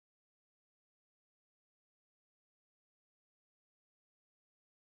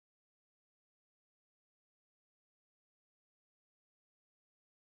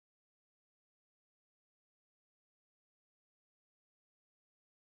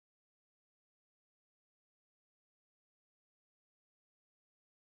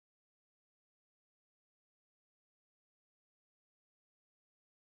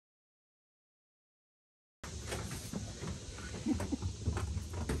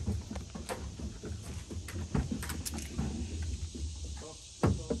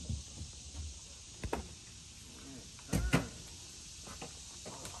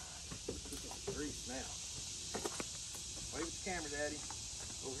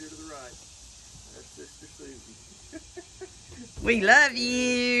here to the right. That's Sister Susie. We love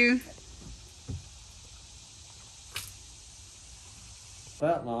you.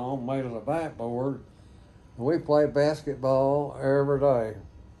 That long, made us a backboard. We played basketball every day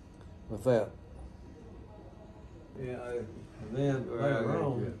with that. Yeah, and then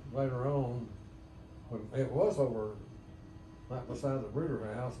later on, when it was over right beside the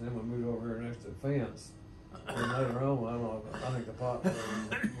breeder house, and then we moved over here next to the fence. And later on, I don't know, I think the pot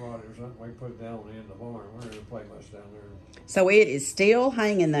rod or something, we put it down in the barn. We didn't play much down there. So it is still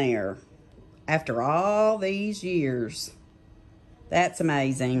hanging there after all these years. That's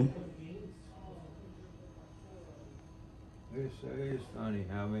amazing. It's funny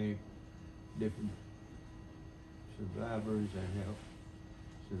how many different survivors and help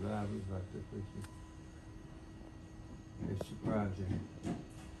survivors like this. It's surprising.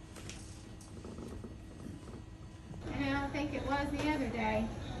 And I don't think it was the other day.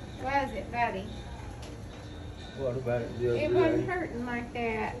 Was it, buddy? What about it the other day? It wasn't hurting like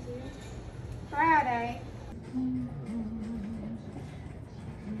that. Friday.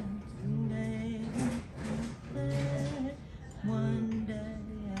 One day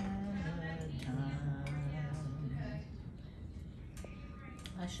at a time.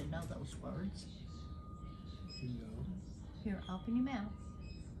 I should know those words. Here, open your mouth.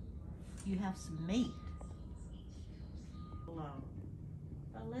 You have some meat. Hello.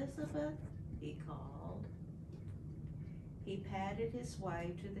 Elizabeth, he called. He padded his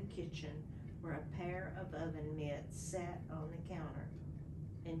way to the kitchen where a pair of oven mitts sat on the counter.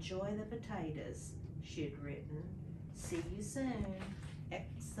 Enjoy the potatoes, she'd written. See you soon.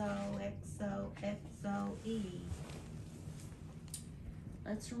 XOXOXOE.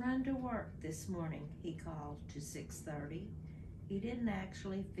 Let's run to work this morning, he called to 6:30. He didn't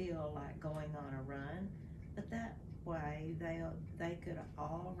actually feel like going on a run, but that way they could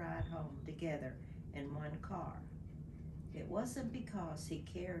all ride home together in one car. It wasn't because he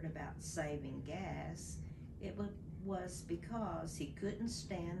cared about saving gas. It was because he couldn't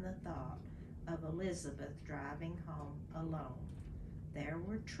stand the thought of Elizabeth driving home alone. There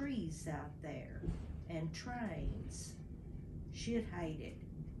were trees out there and trains. She'd hate it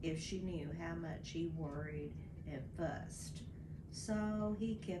if she knew how much he worried and fussed. So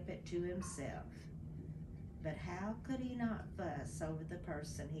he kept it to himself. But how could he not fuss over the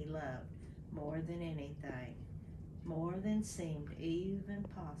person he loved more than anything, more than seemed even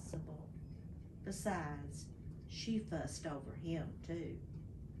possible? Besides, she fussed over him too.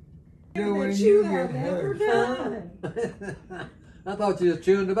 That you have never done. I thought you was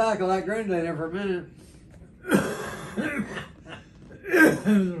chewing tobacco like Granddad there for a minute. It was a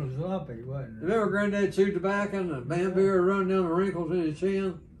little sloppy, wasn't it? Remember Granddad chewed tobacco and the bamboo were running down the wrinkles in his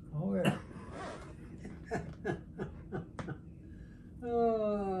chin? Oh, yeah.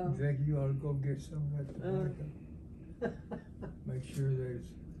 You think you ought to go get some of that tobacco? Make sure there's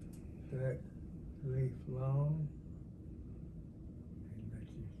that leaf long. And let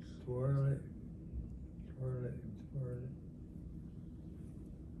you swirl it, swirl it, and swirl it.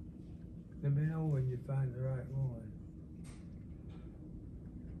 Let me know when you find the right one.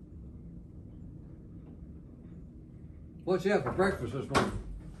 What you have for breakfast this morning?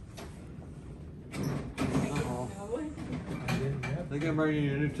 They gonna bring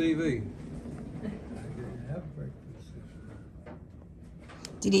you a new TV. I didn't have breakfast this morning.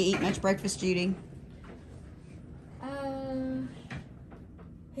 Did you eat much breakfast, Judy?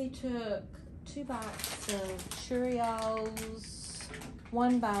 He took 2 bites of Cheerios,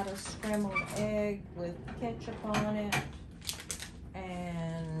 1 bite of scrambled egg with ketchup on it,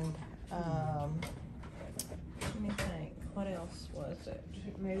 and let me think, what else was it?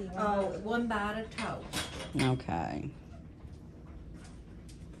 Maybe 1 bite of toast. Okay.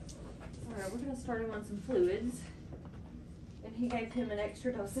 Alright, we're gonna start him on some fluids. And he gave him an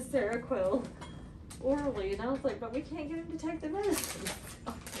extra dose of Seroquel orally, and I was like, but we can't get him to take the medicine.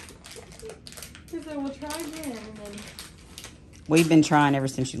 He said, we'll try again, and then... We've been trying ever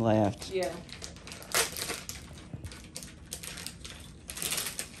since you left. Yeah.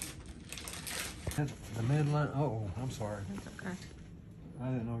 The midline. Oh, I'm sorry. That's okay. I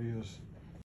didn't know you was.